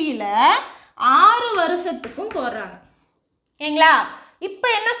 வட்டியில் 6 வருஷத்துக்கும் போடுறாங்க. ஓகேங்களா? இப்போ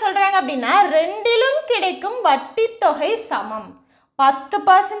என்ன சொல்கிறாங்க அப்படின்னா, ரெண்டிலும் கிடைக்கும் வட்டி தொகை சமம்.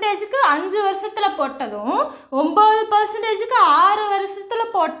 10%க்கு 5 வருஷத்தில் போட்டதும் 9%க்கு 6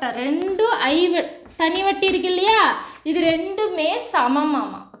 வருஷத்தில் போட்ட ரெண்டும் தனி வட்டி இருக்கு இல்லையா, இது ரெண்டுமே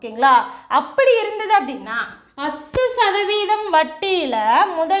சமமாமா. ஓகேங்களா? அப்படி இருந்தது அப்படின்னா 10% வட்டியில்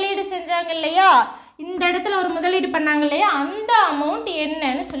முதலீடு செஞ்சாங்க இல்லையா, இந்த இடத்துல ஒரு முதலீடு பண்ணாங்க இல்லையா, அந்த அமௌண்ட்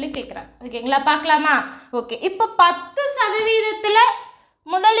என்னன்னு சொல்லி கேட்குறாங்க. ஓகேங்களா? பார்க்கலாமா? ஓகே, இப்போ 10%த்தில்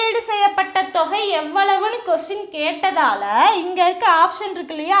முதலீடு செய்யப்பட்ட தொகை எவ்வளவுன்னு கொஸ்டின் கேட்டதால இங்கே இருக்க ஆப்ஷன்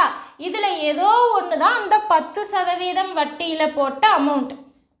இருக்கு இல்லையா, இதில் ஏதோ ஒன்று தான் அந்த 10% வட்டியில் போட்ட அமௌண்ட்.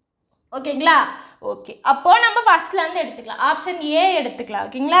 ஓகேங்களா? ஓகே, அப்போ நம்ம ஃபர்ஸ்ட்லேருந்து எடுத்துக்கலாம். ஆப்ஷன் ஏ எடுத்துக்கலாம்.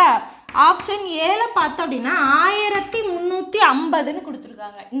 ஓகேங்களா? ஆப்ஷன் ஏல பார்த்தோம் அப்படின்னா 1350ன்னு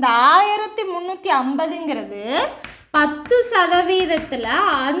கொடுத்துருக்காங்க. இந்த 1350ங்கிறது 10%த்தில்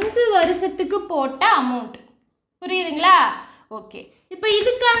 5 வருஷத்துக்கு போட்ட அமௌண்ட். புரியுதுங்களா? ஓகே, இப்போ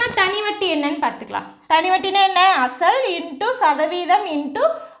இதுக்கான தனி வட்டி என்னன்னு பார்த்துக்கலாம். தனி வட்டினா என்ன, அசல் இன்ட்டு சதவீதம் இன்ட்டு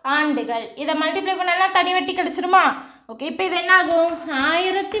ஆண்டுகள். இதை மல்டிப்ளை பண்ணா தனி வட்டி கிடைச்சிருமா? ஓகே, இப்போ இது என்ன ஆகும்,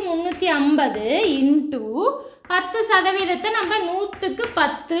 1350 இன்ட்டு 10% நம்ம 100க்கு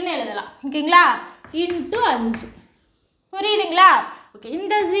 10ன்னு எழுதலாம். ஓகேங்களா? இன்ட்டு 5. புரியுதுங்களா? ஓகே,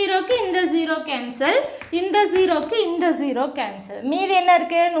 இந்த ஜீரோக்கு இந்த ஜீரோ கேன்சல், இந்த ஜீரோக்கு இந்த ஜீரோ கேன்சல். மீதி என்ன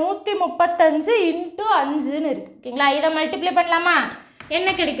இருக்குது, 135 இன்ட்டு 5ன்னு இருக்குது. ஓகேங்களா? இதை மல்டிப்ளை பண்ணலாமா? என்ன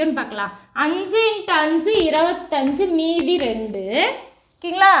கிடைக்குன்னு பார்க்கலாம். 5 இன்ட்டு 5 25, மீதி 2.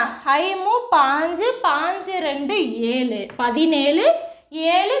 ஓகேங்களா? 5 5 5 2 7 17,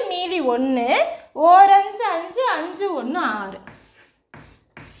 7 மீதி 1, 1 5 5 5 1 6.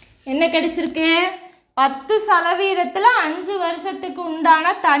 என்ன கிடைச்சிருக்கு, 10%த்தில் 5 வருஷத்துக்கு உண்டான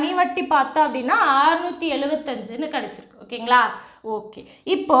தனி வட்டி பார்த்தோம் அப்படின்னா 675ன்னு கிடைச்சிருக்கு. ஓகேங்களா? ஓகே,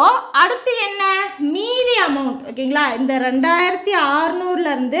 இப்போ அடுத்து என்ன, மீதி அமௌண்ட். ஓகேங்களா? இந்த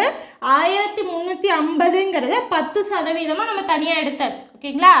 2600லேருந்து 1350ங்கிறத 10% நம்ம தனியாக எடுத்தாச்சு.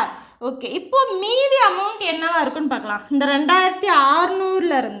 ஓகேங்களா? ஓகே, இப்போ மீதி அமௌண்ட் என்னவா இருக்குன்னு பார்க்கலாம். இந்த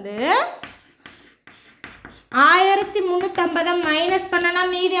 2600லேருந்து 1350 மைனஸ் பண்ணனா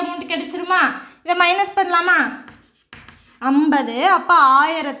மீதி அமௌண்ட் கிடைச்சிருமா? இதை மைனஸ் பண்ணலாமா? 50, அப்போ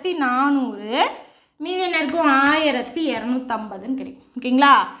 1400, மீதி என்ன இருக்கும், 1250ன்னு கிடைக்கும்.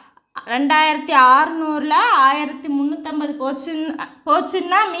 ஓகேங்களா? 2600ல் 1350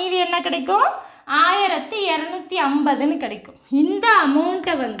 போச்சுன்னா மீதி என்ன கிடைக்கும், 1250ன்னு கிடைக்கும். இந்த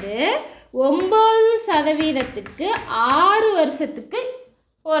அமௌண்ட்டை வந்து 9%க்கு 6 வருஷத்துக்கு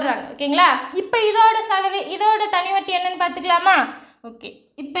போடுறாங்க. ஓகேங்களா? இப்போ இதோட தனி வட்டி என்னன்னு பார்த்துக்கலாமா? ஓகே,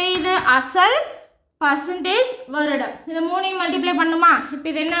 இப்போ இது அசல், பர்சன்டேஜ், வருடம், இது 3ஐயும் மல்டிப்ளை பண்ணுமா? இப்போ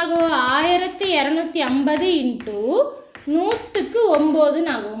இது என்ன ஆகும், 1250 இன்ட்டு 100க்கு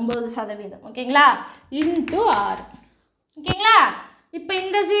 9ன்னு ஆகும், 9%. ஓகேங்களா? இன்ட்டு 6. ஓகேங்களா? இப்போ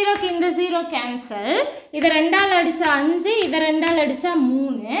இந்த ஜீரோக்கு இந்த ஜீரோ கேன்சல், இதை 2ஆல் அடித்தா 5, இதை 2ஆல் அடித்தா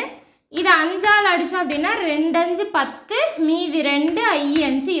 3, இதை 5ஆல் அடித்தோம் அப்படின்னா 2 5 10, மீதி 2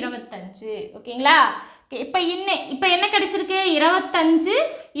 5 25. ஓகேங்களா? இப்போ என்ன கிடைச்சிருக்கு, 25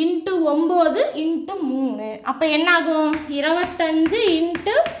 இன்ட்டு 9 இன்ட்டு 3. அப்போ என்ன ஆகும், 25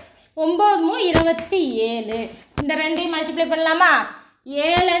 இன்ட்டு 9 27. இந்த ரெண்டையும் மல்டிப்ளை பண்ணலாமா?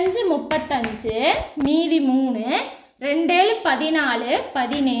 7 5 35, மீதி 3, 2 7 14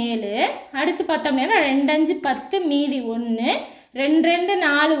 17. அடுத்து பார்த்தோம் அப்படின்னா 2 5 10, மீதி 1, 2 2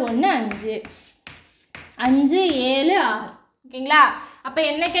 4 1 5, 5 7 6. ஓகேங்களா? அப்போ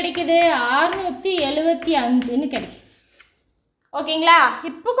என்ன கிடைக்குது, 675ன்னு கிடைக்கும். ஓகேங்களா?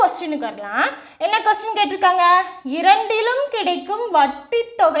 இப்போ கொஸ்டினுக்கு வரலாம். என்ன கொஸ்டின் கேட்டிருக்காங்க, இரண்டிலும் கிடைக்கும் வட்டி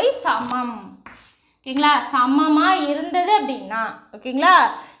தொகை சமம். ஓகேங்களா? சமமாக இருந்தது அப்படின்னா, ஓகேங்களா,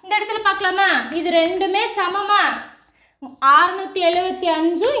 இந்த இடத்துல பார்க்கலாமா, இது ரெண்டுமே சமமா,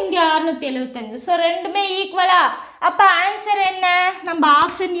 675 இங்கே 675, ஸோ ரெண்டுமே ஈக்குவலா. அப்போ ஆன்சர் என்ன, நம்ம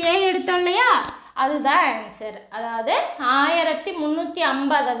ஆப்ஷன் ஏ எடுத்தோம் இல்லையா, அதுதான் ஆன்சர். அதாவது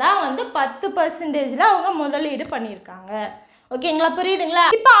 1350 தான் வந்து 10% அவங்க முதலீடு பண்ணியிருக்காங்க. ஓகேங்களா, புரியுதுங்களா?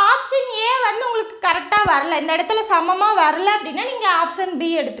 இப்போ ஆப்ஷன் ஏ வந்து உங்களுக்கு கரெக்டாக வரல, இந்த இடத்துல சமமாக வரல அப்படின்னா நீங்கள் ஆப்ஷன் பி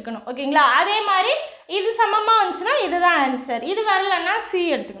எடுத்துக்கணும். ஓகேங்களா, அதே மாதிரி இது சமமாக வந்துச்சுன்னா இதுதான் ஆன்சர், இது வரலன்னா சி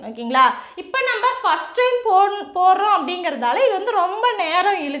எடுத்துக்கணும். ஓகேங்களா, இப்போ நம்ம ஃபஸ்ட் டைம் போடுறோம் அப்படிங்கிறதால இது வந்து ரொம்ப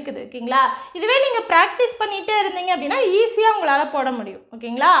நேரம் இழுக்குது. ஓகேங்களா, இதுவே நீங்கள் ப்ராக்டிஸ் பண்ணிகிட்டே இருந்தீங்க அப்படின்னா ஈஸியாக உங்களால் போட முடியும்.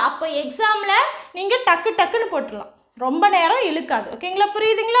 ஓகேங்களா, அப்போ எக்ஸாமில் நீங்கள் டக்குன்னு போட்டுடலாம், ரொம்ப நேரம் இழுக்காது. ஓகேங்களா,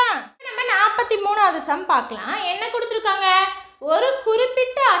 புரியுதுங்களா? நம்ம 43வது சம் பார்க்கலாம். என்ன கொடுத்துருக்காங்க? ஒரு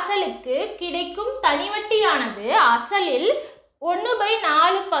குறிப்பிட்ட அசலுக்கு கிடைக்கும் தனிவட்டியானது அசலில்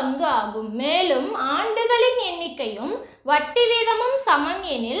 1/4 பங்கு ஆகும். மேலும் ஆண்டுகளின் எண்ணிக்கையும் வட்டி வீதமும் சமம்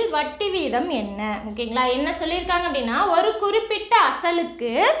எனில் வட்டி வீதம் என்ன? ஓகேங்களா, என்ன சொல்லியிருக்காங்க அப்படின்னா ஒரு குறிப்பிட்ட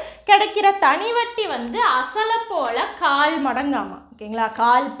அசலுக்கு கிடைக்கிற தனிவட்டி வந்து அசலை போல 1/4 மடங்காமா. ஓகேங்களா,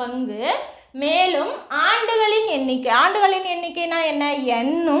 1/4 பங்கு. மேலும் ஆண்டுகளின் எண்ணிக்கைனா என்ன?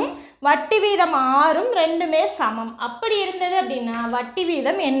 எண்ணும் வட்டி வீதம் 6ம் ரெண்டுமே சமம். அப்படி இருந்தது அப்படின்னா வட்டி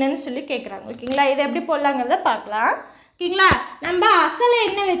வீதம் என்னன்னு சொல்லி கேட்குறாங்க. ஓகேங்களா, இதை எப்படி போடலாங்கிறத பார்க்கலாம். ஓகேங்களா, நம்ம அசலை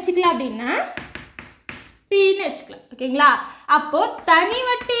என்ன வச்சுக்கலாம் அப்படின்னா பின்னு வச்சுக்கலாம். ஓகேங்களா, அப்போது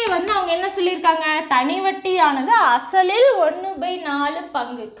தனிவட்டியை வந்து அவங்க என்ன சொல்லியிருக்காங்க? தனிவட்டியானது அசலில் 1/4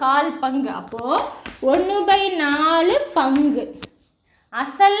 பங்கு, 1/4 பங்கு. அப்போது 1/4 பங்கு,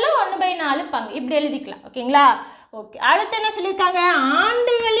 அசலில் 1/4 பங்கு, இப்படி எழுதிக்கலாம். ஓகேங்களா, ஓகே. அடுத்து என்ன சொல்லியிருக்காங்க?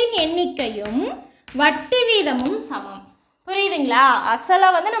 ஆண்டுகளின் எண்ணிக்கையும் வட்டி வீதமும் சமம். புரியுதுங்களா? அசலை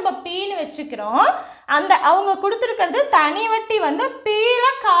வந்து நம்ம பீன்னு வச்சுக்கிறோம், அந்த அவங்க கொடுத்துருக்கிறது தனி வட்டி வந்து பீல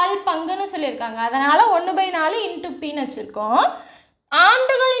 1/4 பங்குன்னு சொல்லியிருக்காங்க, அதனால் 1/4 இன்ட்டு பீன்னு வச்சுருக்கோம்.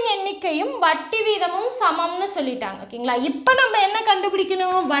 ஆண்டுகளின் எண்ணிக்கையும் வட்டி வீதமும் சமம்னு சொல்லிட்டாங்க. ஓகேங்களா, இப்போ நம்ம என்ன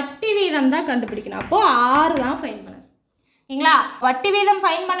கண்டுபிடிக்கணும்? வட்டி வீதம் தான் கண்டுபிடிக்கணும். அப்போது 6 தான் ஃபைன் பண்ணணும். ஓகேங்களா, வட்டி வீதம்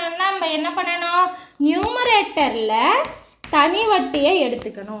ஃபைன் பண்ணணும்னா நம்ம என்ன பண்ணணும்? நியூமரேட்டரில் தனி வட்டியை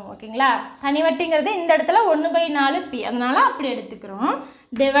எடுத்துக்கணும். ஓகேங்களா, தனி வட்டிங்கிறது இந்த இடத்துல 1/4 பி, அதனால் அப்படி எடுத்துக்கிறோம்.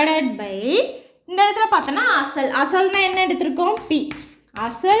 டிவைடட் பை இந்த இடத்துல பார்த்தோன்னா அசல்னா என்ன எடுத்திருக்கோம்? பி.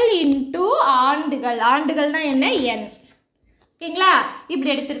 அசல் இன்ட்டு ஆண்டுகள்னா என்ன? என். ஓகேங்களா,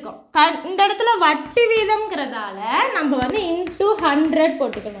 இப்படி எடுத்திருக்கோம். இந்த இடத்துல வட்டி வீதம்ங்கிறதால நம்ம வந்து இன்ட்டு 100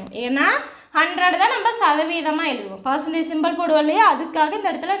 போட்டுக்கணும். ஏன்னா 100 தான் நம்ம சதவீதமாக எழுதுவோம், பர்சன்டேஜ் சிம்பிள் போடுவோம் இல்லையா, அதுக்காக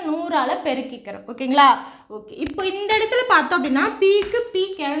இந்த இடத்துல 100ஆல் பெருக்கிக்கிறோம். ஓகேங்களா, ஓகே. இப்போ இந்த இடத்துல பார்த்தோம் அப்படின்னா பிக்கு பி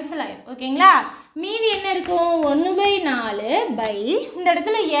கேன்சல் ஆகிடும். ஓகேங்களா, மீதி என்ன இருக்கும்? 1/4 பை இந்த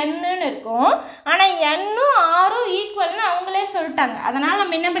இடத்துல என்னன்னு இருக்கும். ஆனால் எண்ணும் 6ம் ஈக்குவல்னு அவங்களே சொல்லிட்டாங்க, அதனால்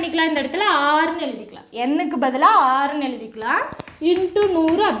நம்ம என்ன பண்ணிக்கலாம்? இந்த இடத்துல 6ன்னு எழுதிக்கலாம், எண்ணுக்கு பதிலாக 6ன்னு எழுதிக்கலாம், இன்ட்டு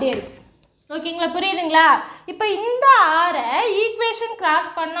 100 அப்படியே இருக்கும். ஓகேங்களா, புரியுதுங்களா? இப்போ இந்த 6ஐ ஈக்குவேஷன் கிராஸ்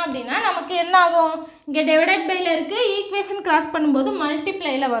பண்ணோம் அப்படின்னா நமக்கு என்ன ஆகும்? இங்கே டிவைடட் பையில் இருக்குது, ஈக்குவேஷன் கிராஸ் பண்ணும்போது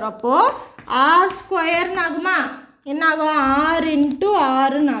மல்டிப்ளையில் வரும். அப்போது r² ஆகுமா? என்ன ஆகும்? 6 ×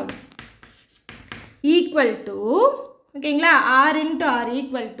 6ன்னு ஆகும், ஈக்குவல் டு. ஓகேங்களா, 6 × 6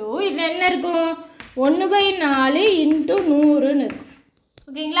 ஈக்குவல் டு இது என்ன இருக்கும்? 1/4 இன்ட்டு 100ன்னு இருக்கும்.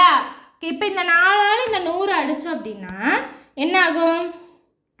 ஓகேங்களா, இப்போ இந்த 4ஆல் இந்த 100 அடித்தோம் அப்படின்னா என்ன ஆகும்?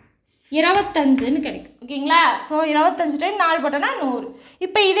 25ன்னு கிடைக்கும். ஓகேங்களா, ஸோ 25 டைம் 4 போட்டோன்னா 100.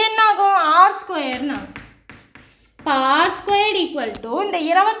 இப்போ இது என்ன ஆகும்? r²ன்னு ஆகும். இப்போ r² ஈக்குவல் டு இந்த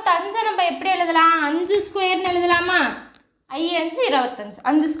 25 நம்ம எப்படி எழுதலாம்? 5² எழுதலாமா? 5 25,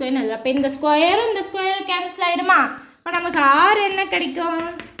 5² எழுதலாம். இப்போ இந்த ஸ்கொயரும் இந்த ஸ்கொயரும் கேன்சல் ஆகிடுமா? இப்போ நமக்கு r என்ன கிடைக்கும்?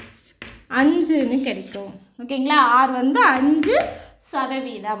 5ன்னு கிடைக்கும். ஓகேங்களா, r வந்து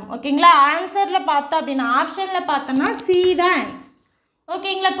 5%. ஓகேங்களா, ஆன்சரில் பார்த்தோம் அப்படின்னா ஆப்ஷனில் பார்த்தோம்னா சி தான் ஆன்சர்.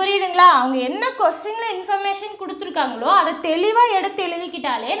 ஓகேங்களா, புரியுதுங்களா? அவங்க என்ன கொஸ்டினில் இன்ஃபர்மேஷன் கொடுத்துருக்காங்களோ அதை தெளிவாக எடுத்து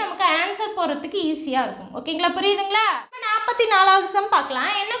எழுதிக்கிட்டாலே நமக்கு ஆன்சர் போகிறதுக்கு ஈஸியாக இருக்கும். ஓகேங்களா, புரியுதுங்களா? 44வது சம்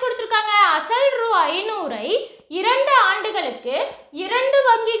பார்க்கலாம். என்ன கொடுத்துருக்காங்க? அசல் ரூ.500ஐ 2 ஆண்டுகளுக்கு 2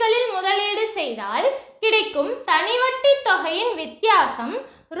 வங்கிகளில் முதலீடு செய்தால் கிடைக்கும் தனிவட்டி தொகையின் வித்தியாசம்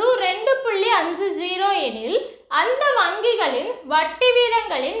ரூ.2.50 எனில் அந்த வங்கிகளின் வட்டி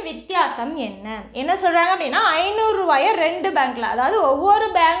வீதங்களின் வித்தியாசம் என்ன? என்ன சொல்கிறாங்க அப்படின்னா 500 ரூபாயை 2 பேங்க்கில், அதாவது ஒவ்வொரு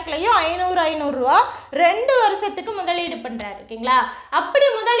பேங்க்லையும் 500 ரூபா 2 வருஷத்துக்கு முதலீடு பண்ணுறாரு. ஓகேங்களா, அப்படி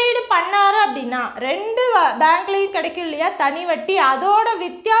முதலீடு பண்ணாரு அப்படின்னா 2 பேங்க்லையும் கிடைக்கும் இல்லையா தனி வட்டி, அதோட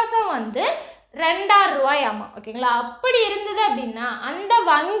வித்தியாசம் வந்து 2000 ரூபாயாமா. ஓகேங்களா, அப்படி இருந்தது அப்படின்னா அந்த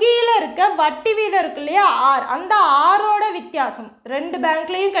வங்கியில் இருக்க வட்டி வீதம் இருக்கு இல்லையா ஆர், அந்த ஆரோட வித்தியாசம் 2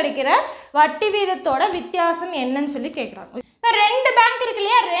 பேங்க்லையும் கிடைக்கிற வட்டி வீதத்தோட வித்தியாசம் என்னன்னு சொல்லி கேட்குறாங்க. இப்போ இப்போ ரெண்டு பேங்க் இருக்கு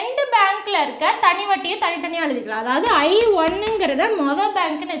இல்லையா, ரெண்டு பேங்க்ல இருக்க தனி வட்டியை தனித்தனியாக எழுதிக்கலாம். அதாவது I1ங்கிறத மொதல்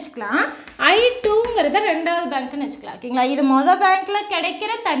பேங்க்னு வச்சுக்கலாம், I2ங்கிறத ரெண்டாவது பேங்க்னு வச்சுக்கலாம். ஓகேங்களா, இது மொதல் பேங்க்ல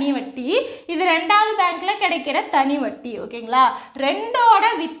கிடைக்கிற தனி வட்டி, இது ரெண்டாவது பேங்க்ல கிடைக்கிற தனி வட்டி. ஓகேங்களா, ரெண்டோட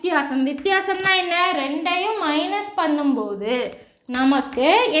வித்தியாசம்னா என்ன, ரெண்டையும் மைனஸ் பண்ணும்போது நமக்கு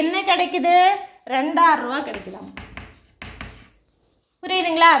என்ன கிடைக்குது, 2000 ரூபா கிடைக்குதாம்.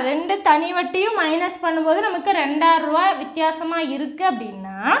 புரியுதுங்களா, ரெண்டு தனி வட்டியும் மைனஸ் பண்ணும்போது நமக்கு 2000 ரூபா வித்தியாசமாக இருக்குது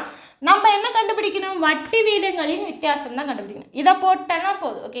அப்படின்னா நம்ம என்ன கண்டுபிடிக்கணும், வட்டி வீதங்களின் வித்தியாசம் தான் கண்டுபிடிக்கணும். இதை போட்டோன்னா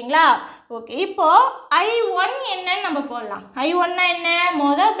போதும். ஓகேங்களா, ஓகே. இப்போது I1 என்னன்னு நம்ம போடலாம். I1னா என்ன,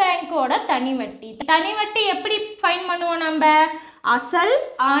 மொதல் பேங்க்கோட தனி வட்டி எப்படி ஃபைன் பண்ணுவோம், நம்ம அசல்,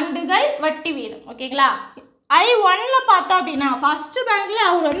 ஆண்டுகள், வட்டி வீதம். ஓகேங்களா, I1ல பார்த்தோம் அப்படின்னா ஃபஸ்ட்டு பேங்க்கில்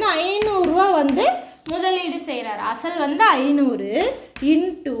அவர் வந்து 500 ரூபா வந்து முதலீடு செய்கிறார். அசல் வந்து 500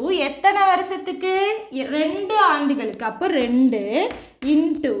 இன்ட்டு எத்தனை வருஷத்துக்கு, 2 ஆண்டுகளுக்கு. அப்போ 2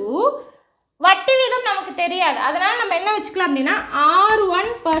 இன்ட்டு வட்டி வீதம் நமக்கு தெரியாது, அதனால் நம்ம என்ன வச்சுக்கலாம் அப்படின்னா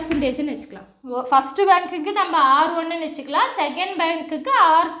R1%ன்னு வச்சுக்கலாம். ஃபஸ்ட்டு பேங்க்குக்கு நம்ம R1ன்னு வச்சுக்கலாம், செகண்ட் பேங்க்குக்கு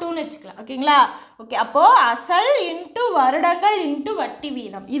R2ன்னு வச்சுக்கலாம். ஓகேங்களா, ஓகே. அப்போது அசல் இன்ட்டு வருடங்கள் இன்ட்டு வட்டி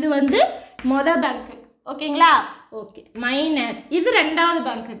வீதம், இது வந்து மொதல் பேங்க்கு. ஓகேங்களா, ஓகே. மைனஸ் இது ரெண்டாவது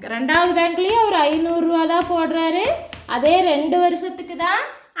பேங்க்லேயும் ஒரு 500 ரூபா தான் போடுறாரு, அதே 2 வருஷத்துக்கு தான்.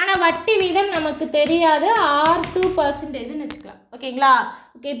 ஆனால் வட்டி வீதம் நமக்கு தெரியாது, R2%ன்னு வச்சுக்கலாம். ஓகேங்களா,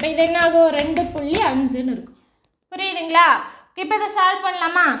 ஓகே. இப்போ இது என்ன ஆகும், 2.5ன்னு இருக்கும். புரியுதுங்களா, ஓகே. இப்போ இதை சால்வ்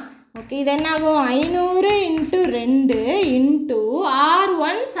பண்ணலாமா, ஓகே. இது என்ன ஆகும், 500 இன்ட்டு 2 இன்ட்டு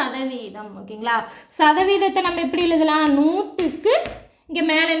R1%. ஓகேங்களா, சதவீதத்தை நம்ம எப்படி எழுதலாம், 100க்கு இங்கே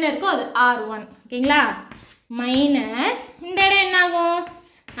மேலே என்ன இருக்கோ அது R1. ஓகேங்களா, மைனஸ் இந்த இடம் என்ன ஆகும்,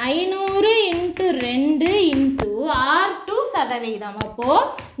 500 இன்ட்டு 2 இன்ட்டு R2%. அப்போது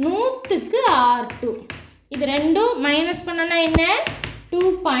 100க்கு R2, இது ரெண்டும் மைனஸ் பண்ணோன்னா என்ன,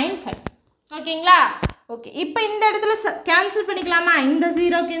 2.5. ஓகேங்களா, ஓகே. இப்போ இந்த இடத்துல கேன்சல் பண்ணிக்கலாமா, இந்த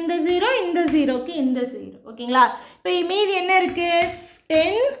 0க்கு இந்த 0, இந்த 0க்கு இந்த 0. ஓகேங்களா, இப்போ மீதி என்ன இருக்குது,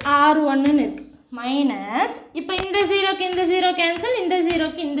 10R1ன்னு இருக்குது. மைனஸ் இப்போ இந்த 0க்கு இந்த 0 கேன்சல், இந்த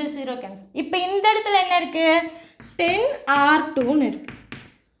 0க்கு இந்த 0 கேன்சல். இப்போ இந்த இடத்துல என்ன இருக்குது, 10R2ன்னு இருக்குது.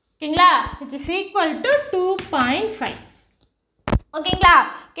 ஓகேங்களா, which is equal to 2.5. ஓகேங்களா,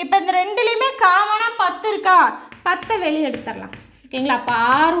 இப்போ இந்த ரெண்டுலேயுமே காமனாக 10 இருக்கா, 10 வெளியே எடுத்துடலாம். ஓகேங்களா, அப்போ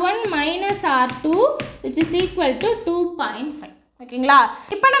R1 minus R2 which is equal to 2.5. ஓகேங்களா,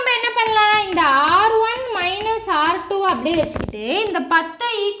 இப்போ நம்ம என்ன பண்ணலாம், இந்த R1 மைனஸ் R2 அப்படியே வச்சுக்கிட்டு இந்த 10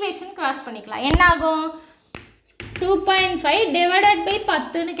 ஈக்குவேஷன் கிராஸ் பண்ணிக்கலாம். என்ன ஆகும், 2.5 டிவைடட் பை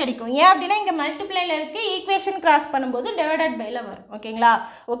 10ன்னு கிடைக்கும். ஏன் அப்படின்னா இங்கே மல்டிப்ளைல இருக்குது, ஈக்குவேஷன் கிராஸ் பண்ணும்போது டிவைடட் பையில் வரும். ஓகேங்களா,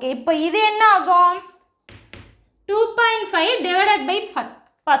 ஓகே. இப்போ இது என்ன ஆகும், 2.5 டிவைடட் பை 10.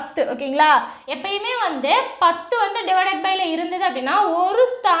 ஓகேங்களா, எப்பயுமே வந்து 10 வந்து டிவைடட் பையில் இருந்தது அப்படின்னா ஒரு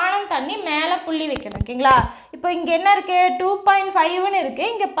ஸ்தானம் தண்ணி மேலே புள்ளி வைக்கணும். ஓகேங்களா, இப்போ இங்கே என்ன இருக்குது, 2.5ன்னு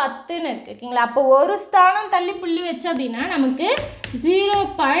இருக்குது, இங்கே 10ன்னு இருக்குது. ஓகேங்களா, அப்போ ஒரு ஸ்தானம் தள்ளி புள்ளி வச்சு அப்படின்னா நமக்கு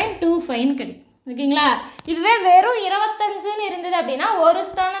 0.25 கிடைக்கும். ஓகேங்களா, இதுவே வெறும் 25ன்னு இருந்தது அப்படின்னா ஒரு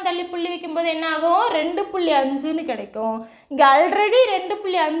ஸ்தானம் தள்ளி புள்ளி வைக்கும்போது என்ன ஆகும், 2.5ன்னு கிடைக்கும். இங்கே ஆல்ரெடி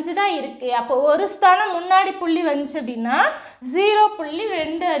 2.5 தான் இருக்குது, அப்போ ஒரு ஸ்தானம் முன்னாடி புள்ளி வந்துச்சு அப்படின்னா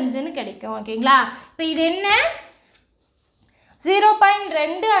 0.25ன்னு கிடைக்கும். ஓகேங்களா, இப்போ இது என்ன,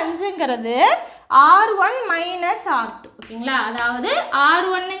 0.25ங்கிறது R1 மைனஸ் R2. ஓகேங்களா, அதாவது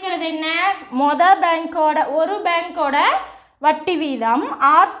R1ங்கிறது என்ன, மொதல் பேங்க்கோட ஒரு பேங்க்கோட வட்டி வீதம்,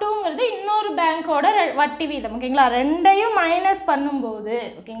 R2ங்கிறது இன்னொரு பேங்க்கோட வட்டி வீதம். ஓகேங்களா, ரெண்டையும் மைனஸ் பண்ணும்போது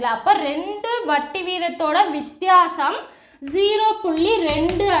ஓகேங்களா, அப்போ 2 வட்டி வீதத்தோட வித்தியாசம்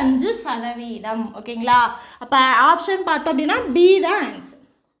 0.25%. ஓகேங்களா, அப்போ ஆப்ஷன் பார்த்தோம் அப்படின்னா பி தான் ஆன்சர்.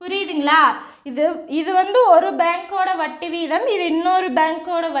 புரியுதுங்களா, இது வந்து ஒரு பேங்க்கோட வட்டி வீதம், இது இன்னொரு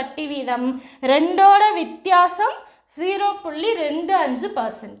பேங்க்கோட வட்டி வீதம், ரெண்டோட வித்தியாசம்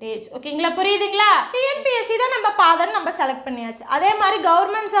 0.25%. ஓகேங்களா, புரியுதுங்களா. டிஎன்பிஎஸ்சி தான் நம்ம பாதம் நம்ம செலக்ட் பண்ணியாச்சு, அதே மாதிரி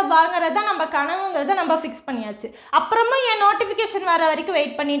கவர்மெண்ட் ஜாப் வாங்குறது தான் நம்ம கனவுங்கிறத நம்ம ஃபிக்ஸ் பண்ணியாச்சு. அப்புறமும் என் நோட்டிஃபிகேஷன் வர வரைக்கும்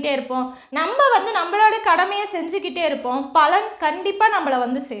வெயிட் பண்ணிகிட்டே இருப்போம். நம்ம வந்து நம்மளோட கடமையை செஞ்சுக்கிட்டே இருப்போம், பலன் கண்டிப்பாக நம்மளை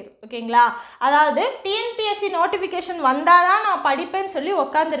வந்து சேரும். ஓகேங்களா, அதாவது டிஎன்பிஎஸ்சி நோட்டிஃபிகேஷன் வந்தால் தான் நான் படிப்பேன்னு சொல்லி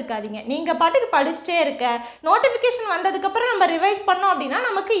உட்காந்துருக்காதீங்க. நீங்கள் பாட்டுக்கு படிச்சுட்டே இருக்க, நோட்டிஃபிகேஷன் வந்ததுக்கப்புறம் நம்ம ரிவைஸ் பண்ணோம் அப்படின்னா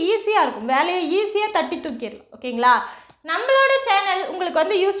நமக்கு ஈஸியாக இருக்கும், வேலையை ஈஸியாக தட்டி தூக்கிடலாம். ஓகேங்களா, நம்மளோட சேனல் உங்களுக்கு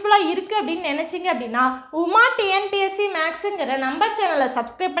வந்து யூஸ்ஃபுல்லாக இருக்குது அப்படின்னு நினச்சிங்க அப்படின்னா உமா டிஎன்பிஎஸ்சி மேக்ஸுங்கிற நம்ம சேனலை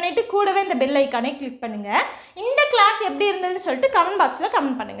சப்ஸ்கிரைப் பண்ணிவிட்டு கூடவே இந்த பெல் ஐக்கானை கிளிக் பண்ணுங்கள். இந்த கிளாஸ் எப்படி இருந்ததுன்னு சொல்லிட்டு கமெண்ட் பாக்ஸில்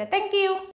கமெண்ட் பண்ணுங்கள். தேங்க்யூ.